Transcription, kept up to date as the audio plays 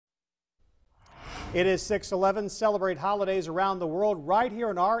It is 6/11. Celebrate holidays around the world right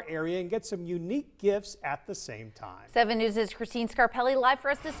here in our area and get some unique gifts at the same time. 7 News' Christine Scarpelli live for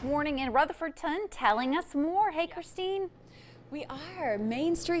us this morning in Rutherfordton, telling us more. Hey, Christine. We are.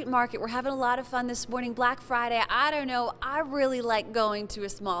 Main Street Market. We're having a lot of fun this morning. Black Friday. I don't know. I really like going to a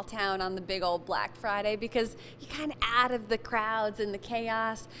small town on the big old Black Friday because you're kind of out of the crowds and the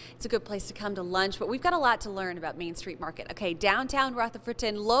chaos. It's a good place to come to lunch, but we've got a lot to learn about Main Street Market. Okay, downtown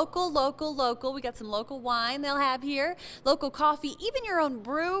Rutherfordton, local. We got some local wine they'll have here, local coffee, even your own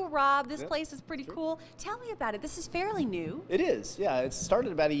brew. Rob, this place is pretty cool. Tell me about it. This is fairly new. It is, yeah. It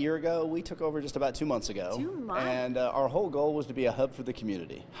started about a year ago. We took over just about 2 months ago. 2 months? And our whole goal was to be a hub for the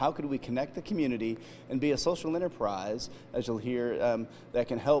community. How could we connect the community and be a social enterprise, as you'll hear, that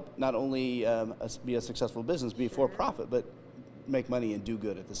can help not only be a successful business, be for profit, but make money and do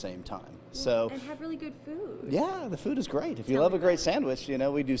good at the same time. So and have really good food. Yeah, the food is great. If you love a great sandwich, you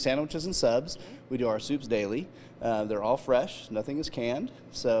know, we do sandwiches and subs. We do our soups daily. They're all fresh. Nothing is canned.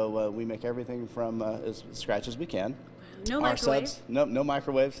 So we make everything from as scratch as we can. No Our microwaves? subs, no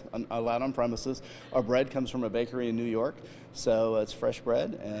microwaves allowed on premises. Our bread comes from a bakery in New York, so it's fresh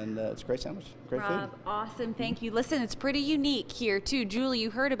bread and it's a great sandwich, great Rob, food. awesome, thank you. Listen, it's pretty unique here too. Julie,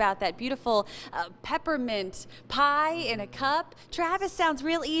 you heard about that beautiful peppermint pie in a cup. Travis, sounds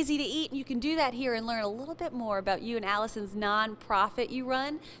real easy to eat, and you can do that here and learn a little bit more about you and Allison's nonprofit you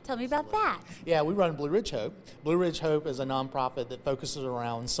run. Tell me about that. Yeah, we run Blue Ridge Hope. Blue Ridge Hope is a nonprofit that focuses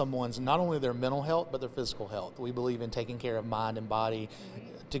around someone's not only their mental health, but their physical health. We believe in taking care of mind and body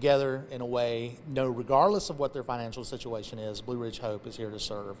together in a way, regardless of what their financial situation is. Blue Ridge Hope is here to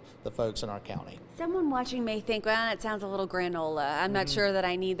serve the folks in our county. Someone watching may think, well, that sounds a little granola. I'm not sure that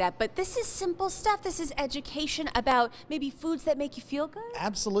I need that. But this is simple stuff. This is education about maybe foods that make you feel good.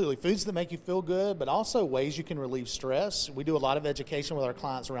 Absolutely. Foods that make you feel good, but also ways you can relieve stress. We do a lot of education with our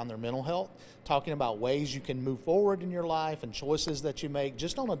clients around their mental health, talking about ways you can move forward in your life and choices that you make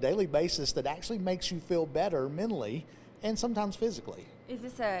just on a daily basis that actually makes you feel better mentally and sometimes physically. Is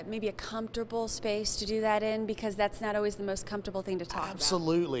this maybe a comfortable space to do that in? Because that's not always the most comfortable thing to talk about.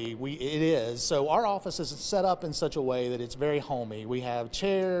 Absolutely, it is. So our office is set up in such a way that it's very homey. We have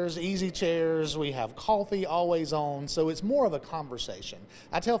chairs, easy chairs, we have coffee always on, so it's more of a conversation.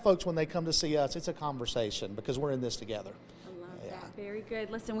 I tell folks when they come to see us, it's a conversation because we're in this together. Very good.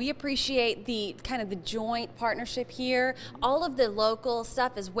 Listen, we appreciate the kind of the joint partnership here. All of the local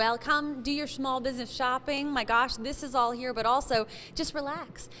stuff as well. Come do your small business shopping. My gosh, this is all here, but also just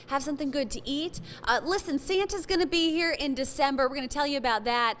relax. Have something good to eat. Listen, Santa's going to be here in December. We're going to tell you about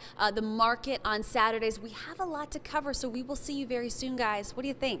that. The market on Saturdays. We have a lot to cover, so we will see you very soon, guys. What do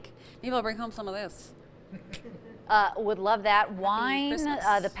you think? Maybe I'll bring home some of this. Would love that. Wine,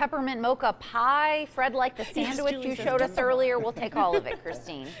 the peppermint mocha pie. Fred liked the sandwich you showed us earlier. We'll take all of it,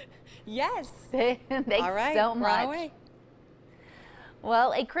 Christine. Yes. Thanks so much. Away.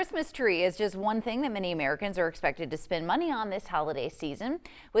 Well, a Christmas tree is just one thing that many Americans are expected to spend money on this holiday season.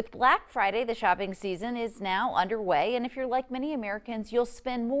 With Black Friday, the shopping season is now underway, and if you're like many Americans, you'll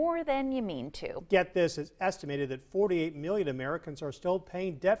spend more than you mean to. Get this, it's estimated that 48 million Americans are still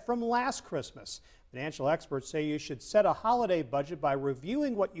paying debt from last Christmas. Financial experts say you should set a holiday budget by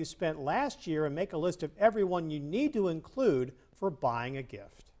reviewing what you spent last year and make a list of everyone you need to include for buying a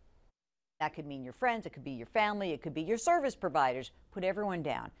gift. That could mean your friends, it could be your family, it could be your service providers. Put everyone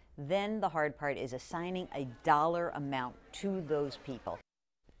down. Then the hard part is assigning a dollar amount to those people.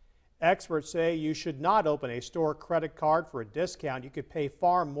 Experts say you should not open a store credit card for a discount. You could pay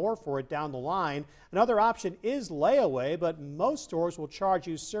far more for it down the line. Another option is layaway, but most stores will charge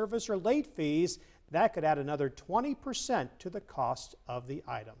you service or late fees. That could add another 20% to the cost of the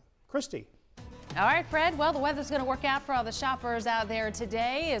item. Christy. All right, Fred. Well, the weather's going to work out for all the shoppers out there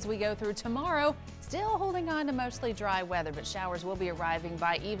today as we go through tomorrow. Still holding on to mostly dry weather, but showers will be arriving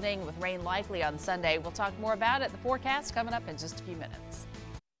by evening with rain likely on Sunday. We'll talk more about it. The forecast coming up in just a few minutes.